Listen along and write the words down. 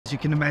as you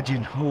can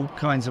imagine, all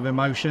kinds of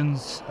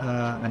emotions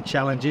and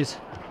challenges.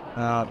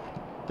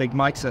 Big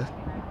Mike's a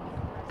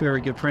very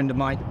good friend of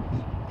mine.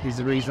 He's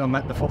the reason I'm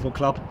at the football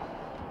club.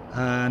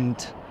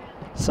 And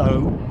so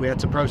we had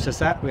to process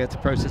that. We had to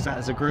process that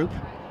as a group.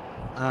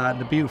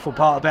 The beautiful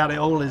part about it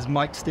all is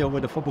Mike's still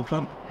with the football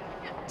club.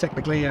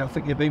 Technically, I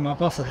think he'll be my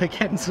boss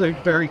again soon,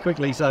 very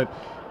quickly.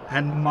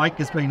 And Mike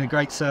has been a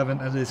great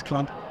servant of this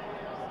club.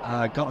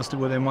 Got us to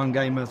within one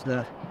game of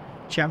the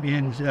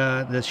champions,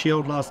 the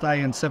Shield last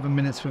day, and 7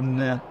 minutes from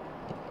the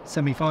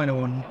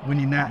semi-final, and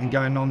winning that and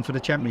going on for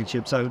the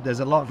championship. So there's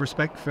a lot of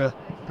respect for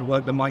the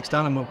work that Mike's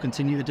done and will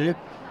continue to do.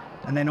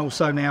 And then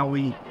also now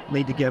we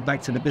need to get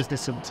back to the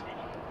business of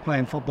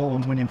playing football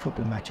and winning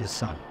football matches.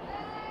 So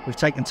we've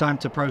taken time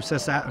to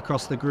process that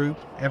across the group.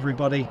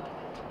 Everybody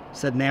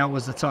said now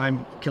was the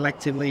time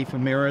collectively for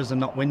mirrors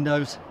and not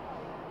windows.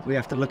 We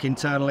have to look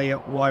internally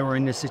at why we're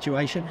in this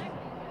situation,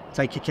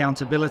 take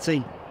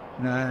accountability,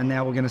 and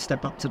now we're going to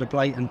step up to the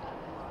plate and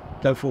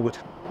go forward.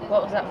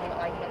 What was that moment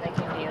like when they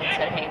came to you and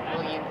said, hey,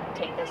 will you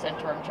take this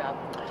interim job?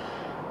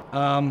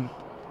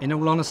 In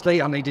all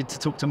honesty, I needed to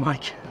talk to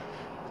Mike.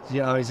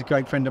 You know, he's a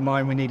great friend of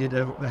mine. We needed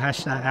to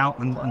hash that out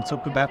and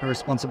talk about the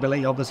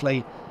responsibility.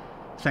 Obviously,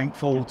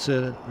 thankful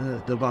to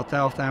the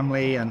Bartel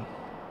family and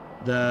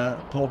the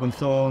Portland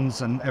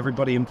Thorns and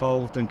everybody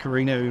involved, and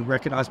Karina, who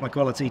recognised my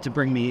quality to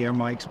bring me here.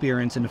 My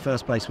experience in the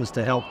first place was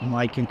to help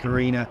Mike and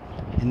Karina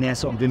in their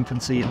sort of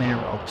infancy in their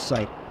role.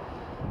 So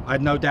I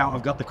had no doubt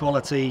I've got the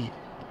quality,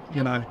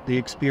 you know, the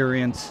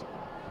experience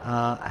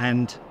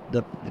and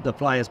the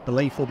players'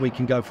 belief that we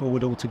can go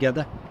forward all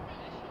together.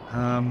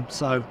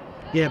 So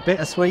yeah,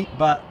 bittersweet,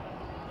 but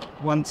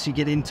once you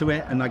get into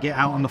it and I get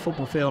out on the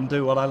football field and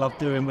do what I love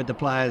doing with the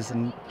players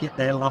and get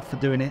their love for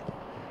doing it,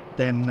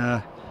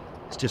 then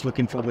it's just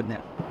looking forward now.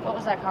 What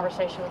was that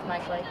conversation with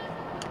Mike like?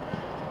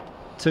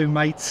 Two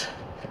mates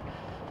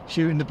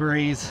shooting the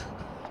breeze,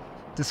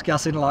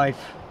 discussing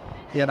life.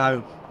 You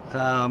know,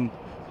 I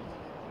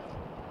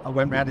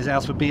went round his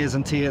house for beers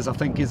and tears. I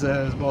think is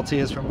more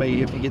tears from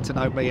me. If you get to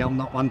know me, I'm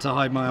not one to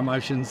hide my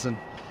emotions, and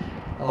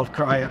I'll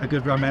cry at a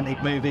good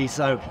romantic movie.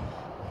 So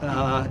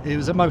it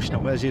was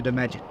emotional, as you'd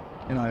imagine.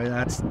 You know,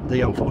 that's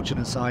the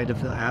unfortunate side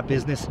of our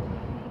business.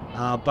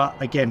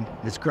 But again,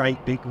 it's great.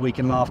 We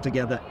can laugh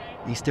together.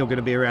 He's still going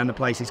to be around the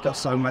place. He's got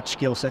so much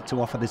skill set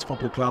to offer this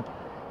football club,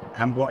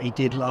 and what he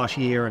did last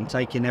year and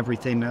taking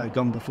everything that had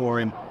gone before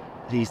him,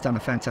 he's done a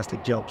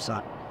fantastic job.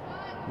 So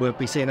we'll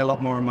be seeing a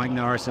lot more of Mike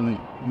Norris, and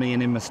me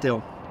and him are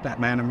still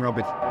Batman and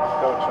Robin. Coach,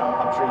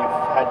 I'm sure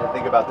you've had to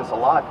think about this a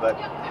lot, but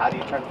how do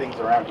you turn things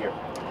around here?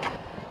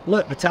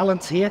 Look, the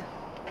talent's here.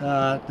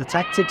 The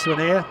tactics were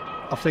there.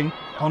 I think,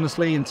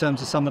 honestly, in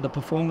terms of some of the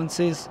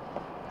performances,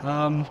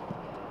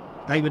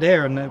 they were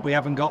there, and we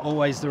haven't got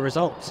always the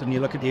results. And you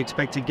look at the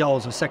expected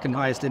goals, we're second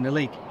highest in the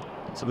league.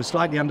 So we're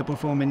slightly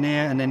underperforming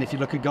there, and then if you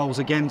look at goals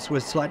against, we're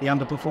slightly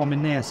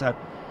underperforming there. So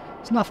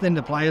it's nothing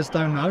the players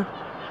don't know.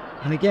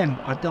 And again,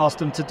 I'd asked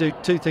them to do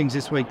two things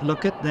this week.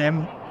 Look at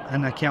them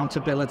and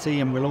accountability,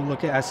 and we'll all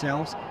look at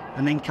ourselves,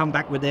 and then come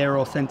back with their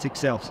authentic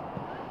selves.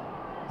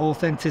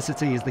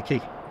 Authenticity is the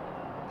key.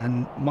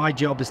 And my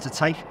job is to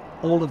take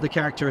all of the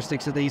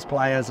characteristics of these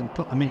players and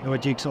put them into a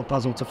jigsaw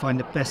puzzle to find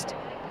the best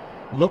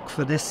look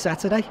for this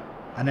Saturday,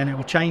 and then it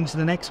will change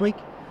the next week.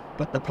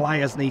 But the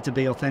players need to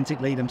be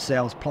authentically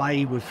themselves,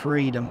 play with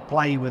freedom,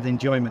 play with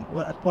enjoyment.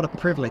 What a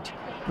privilege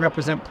to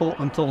represent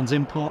Portland Thorns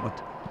in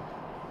Portland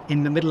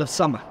in the middle of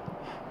summer.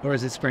 Or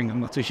is it spring?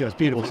 I'm not too sure. It's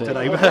beautiful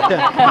today.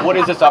 What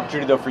is this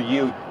opportunity, though, for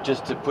you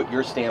just to put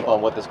your stamp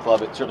on what this club,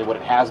 certainly what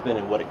it has been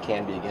and what it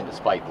can be again,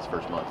 despite this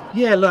first month?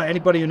 Yeah, look,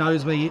 anybody who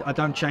knows me, I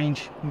don't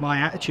change my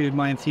attitude,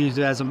 my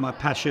enthusiasm, my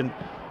passion,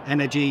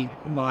 energy,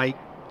 my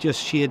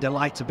just sheer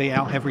delight to be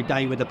out every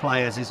day with the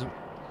players is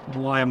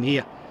why I'm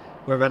here.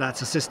 Whether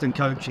that's assistant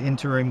coach,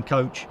 interim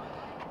coach,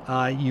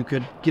 you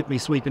could get me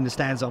sweeping the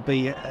stands, I'll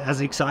be as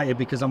excited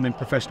because I'm in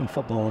professional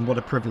football, and what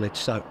a privilege.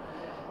 So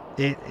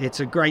it's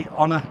a great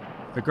honour,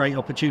 a great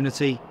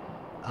opportunity,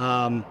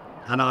 and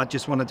I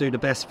just want to do the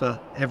best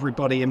for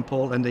everybody in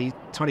Portland. The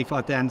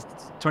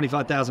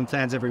 25,000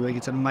 fans every week.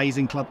 It's an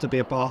amazing club to be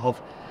a part of.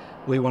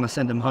 We want to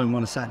send them home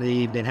on a Saturday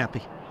evening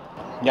happy.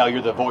 Now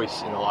you're the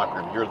voice in the locker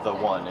room. You're the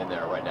one in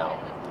there right now.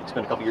 It's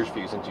been a couple years for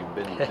you since you've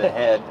been the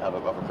head of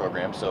a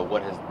program. So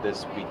what has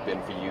this week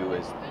been for you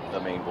as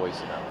the main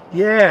voice in that?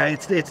 Yeah,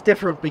 it's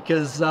different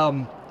because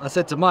I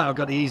said to Mike, I've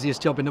got the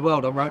easiest job in the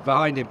world. I'm right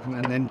behind him,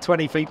 and then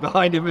 20 feet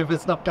behind him if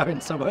it's not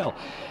going so well.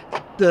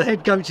 The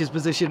head coach's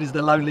position is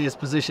the loneliest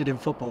position in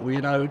football.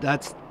 You know,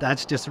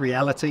 that's just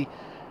reality.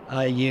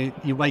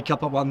 You wake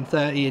up at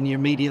 1:30 and your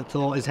immediate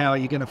thought is how are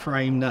you going to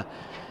frame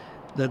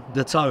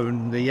the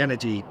tone, the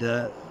energy,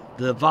 the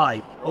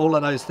vibe, all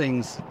of those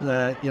things.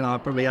 You know, I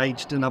probably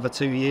aged another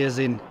 2 years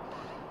in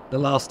the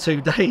last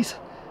 2 days,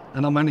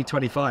 and I'm only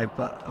 25.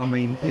 But I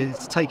mean,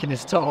 it's taken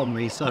its toll on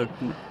me. So,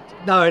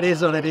 no, it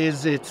is what it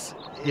is. It's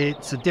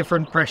a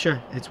different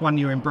pressure. It's one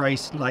you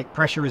embrace. Like,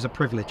 pressure is a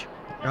privilege,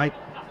 right?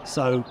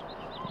 So,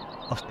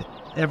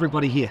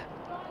 everybody here,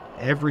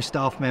 every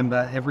staff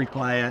member, every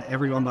player,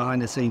 everyone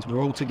behind the scenes,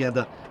 we're all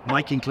together,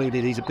 Mike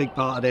included. He's a big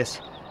part of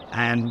this,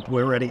 and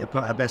we're ready to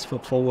put our best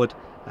foot forward,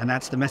 and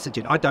that's the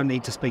messaging. I don't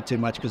need to speak too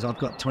much because I've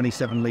got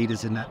 27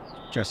 leaders in that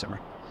dressing room.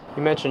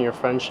 You mentioned your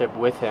friendship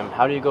with him.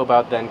 How do you go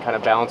about then kind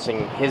of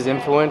balancing his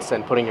influence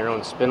and putting your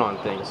own spin on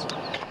things?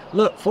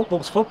 Look,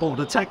 football's football.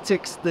 The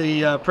tactics,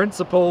 the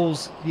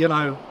principles, you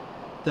know,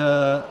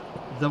 the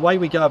way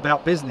we go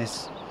about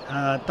business.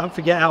 Don't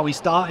forget how we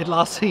started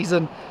last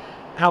season,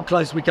 how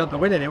close we got to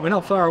winning it. We're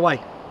not far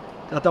away.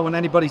 I don't want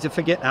anybody to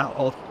forget that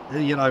or,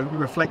 you know,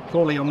 reflect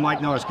poorly on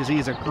Mike Norris, because he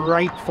is a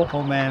great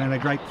football man and a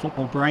great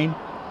football brain,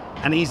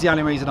 and he's the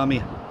only reason I'm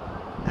here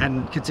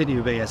and continue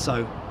to be here.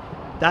 So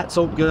that's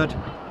all good.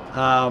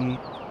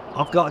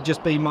 I've got to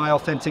just be my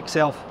authentic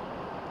self.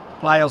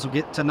 Players will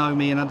get to know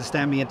me and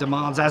understand me and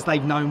demands as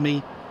they've known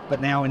me,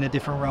 but now in a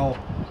different role.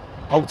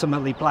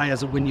 Ultimately,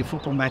 players will win your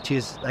football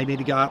matches. They need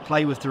to go out,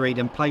 play with the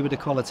freedom, play with the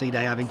quality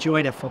they have,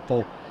 enjoy their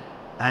football,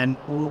 and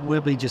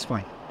we'll be just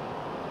fine.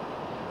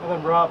 And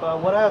then Rob,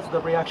 what has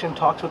the reaction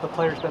talks with the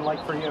players been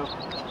like for you?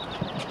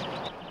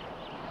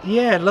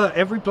 Yeah, look,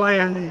 every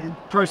player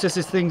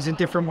processes things in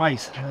different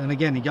ways. And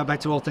again, you go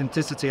back to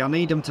authenticity. I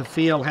need them to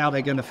feel how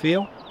they're going to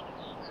feel.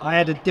 I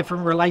had a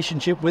different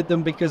relationship with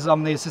them because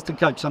I'm the assistant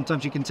coach.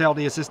 Sometimes you can tell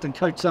the assistant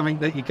coach something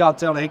that you can't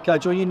tell the head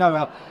coach, or you know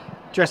how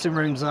dressing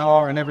rooms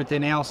are and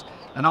everything else.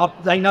 And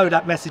they know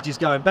that message is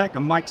going back,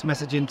 and Mike's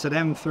messaging to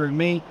them through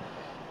me.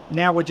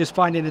 Now we're just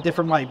finding a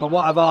different way. But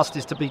what I've asked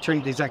is to be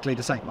treated exactly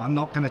the same. I'm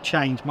not going to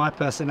change my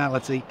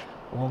personality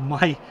or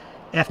my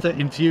effort,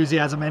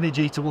 enthusiasm,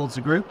 energy towards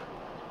the group.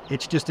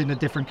 It's just in a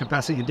different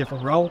capacity, a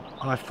different role.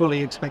 I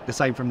fully expect the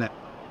same from them.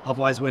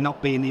 Otherwise, we're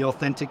not being the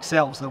authentic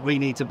selves that we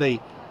need to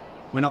be.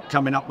 We're not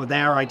coming up with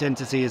our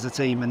identity as a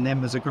team and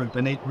them as a group.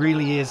 And it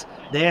really is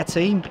their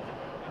team.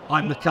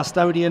 I'm the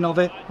custodian of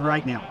it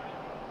right now.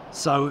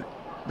 So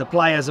the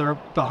players are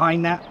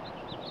behind that.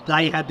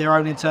 They had their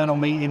own internal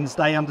meetings.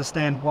 They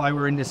understand why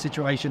we're in this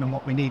situation and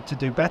what we need to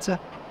do better.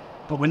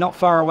 But we're not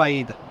far away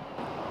either.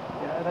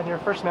 Yeah, and then your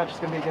first match is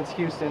going to be against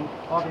Houston,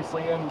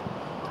 obviously. And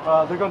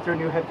they're going through a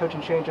new head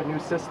coaching change, a new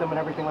system and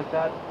everything like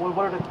that. What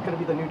are going to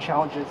be the new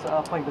challenges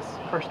playing this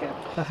first game?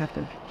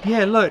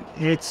 Yeah, look,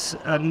 it's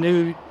a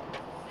new...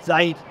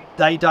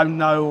 They don't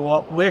know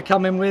what we're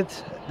coming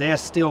with. They're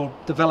still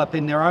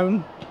developing their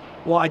own.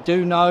 What I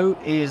do know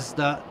is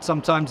that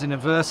sometimes in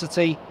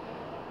adversity,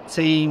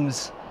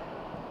 teams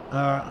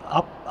are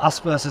up us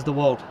versus the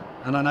world.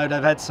 And I know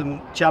they've had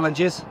some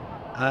challenges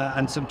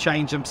and some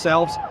change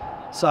themselves.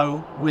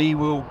 So we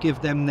will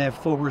give them their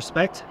full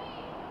respect.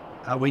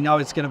 We know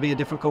it's going to be a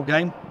difficult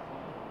game.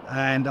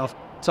 And I've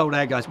told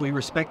our guys, we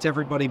respect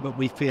everybody, but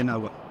we fear no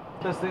one.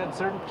 Does the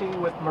uncertainty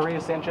with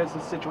Maria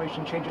Sanchez's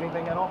situation change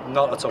anything at all?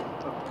 Not at all.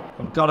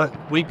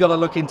 We've got to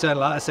look into it.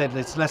 Like I said,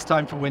 it's less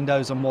time for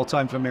windows and more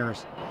time for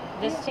mirrors.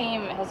 This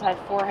team has had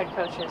 4 head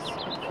coaches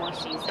in 4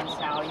 seasons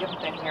now. You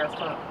haven't been here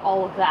for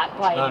all of that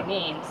by any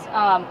means.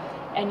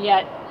 And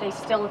yet they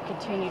still have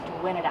continued to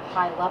win at a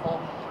high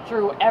level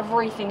through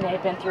everything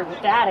they've been through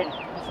with that and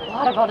with a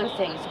lot of other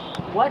things.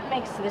 What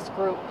makes this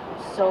group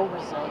so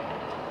resilient?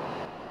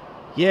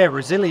 Yeah,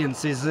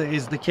 resilience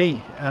is the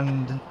key,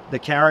 and the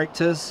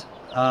characters,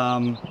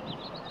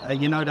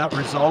 you know, that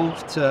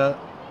resolve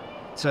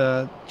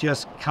to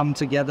just come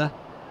together,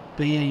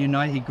 be a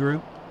united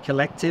group,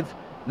 collective,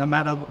 no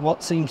matter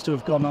what seems to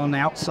have gone on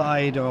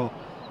outside or,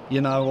 you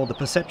know, or the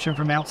perception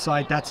from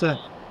outside. That's a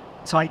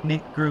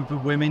tight-knit group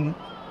of women,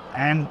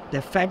 and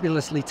they're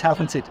fabulously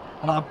talented.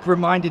 And I've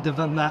reminded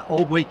them that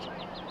all week.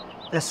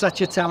 They're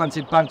such a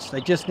talented bunch.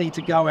 They just need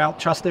to go out,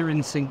 trust their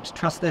instincts,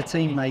 trust their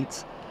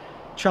teammates,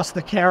 trust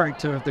the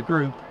character of the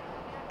group,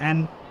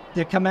 and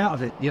they'll come out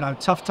of it. You know,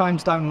 tough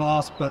times don't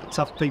last, but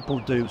tough people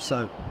do.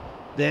 So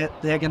they're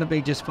going to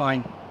be just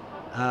fine.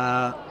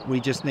 We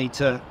just need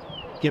to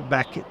get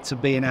back to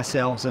being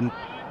ourselves and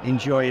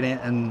enjoying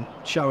it and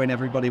showing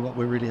everybody what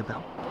we're really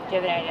about. Do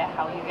you have an idea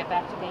how you get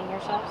back to being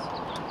yourselves?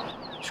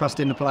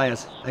 Trusting the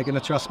players. They're going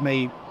to trust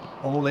me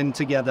all in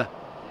together.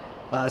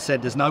 Like I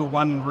said, there's no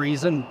one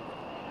reason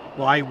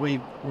why we're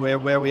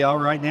where we are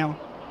right now.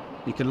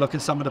 You can look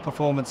at some of the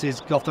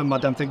performances. Gotham, I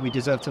don't think we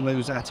deserve to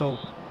lose at all.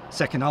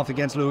 Second half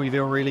against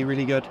Louisville, really,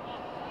 really good.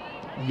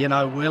 You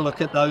know, we'll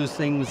look at those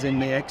things in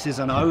the X's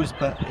and O's,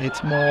 but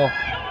it's more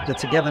the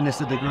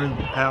togetherness of the group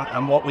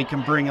and what we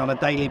can bring on a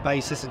daily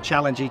basis and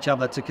challenge each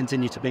other to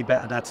continue to be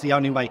better. That's the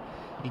only way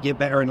you get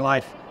better in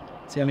life.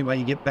 It's the only way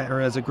you get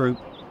better as a group.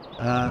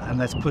 And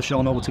let's push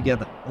on all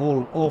together,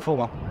 all for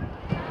one.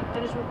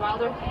 Dennis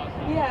Wilder?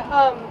 Yeah,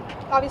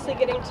 obviously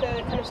getting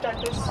to kind of start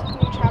this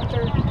new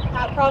chapter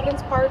at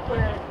Providence Park,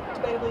 where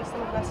debatably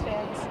some of the best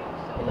fans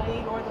in the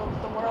league or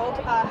the world.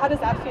 How does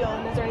that feel,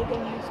 and is there anything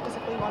you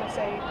specifically want to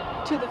say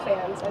to the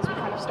fans as we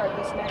kind of start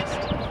this next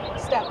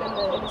step in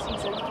the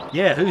season?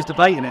 Yeah, who's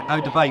debating it? No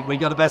debate. We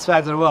got the best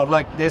fans in the world.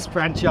 Like, this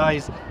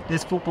franchise,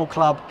 this football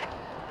club,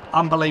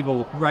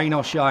 unbelievable, rain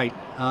or shine.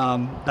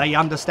 They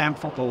understand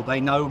football. They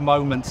know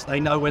moments. They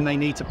know when they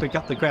need to pick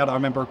up the crowd. I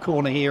remember a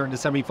corner here in the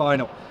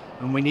semi-final,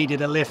 and we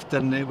needed a lift,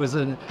 and it was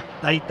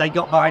they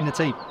got behind the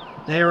team.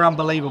 They're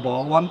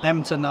unbelievable. I want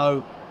them to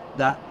know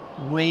that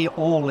we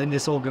all in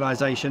this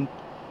organisation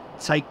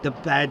take the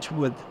badge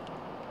with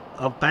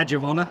a badge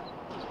of honour,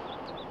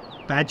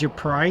 badge of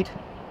pride,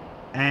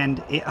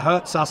 and it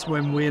hurts us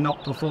when we're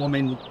not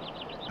performing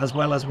as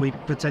well as we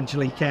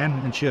potentially can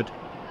and should.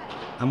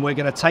 And we're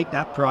going to take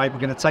that pride, we're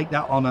going to take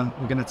that honour,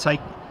 we're going to take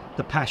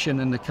the passion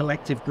and the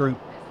collective group,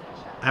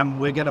 and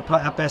we're going to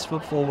put our best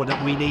foot forward.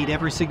 And we need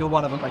every single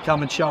one of them to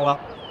come and show up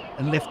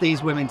and lift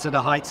these women to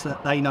the heights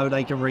that they know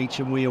they can reach,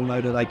 and we all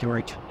know that they can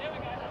reach.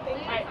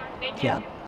 Thank you. Yeah.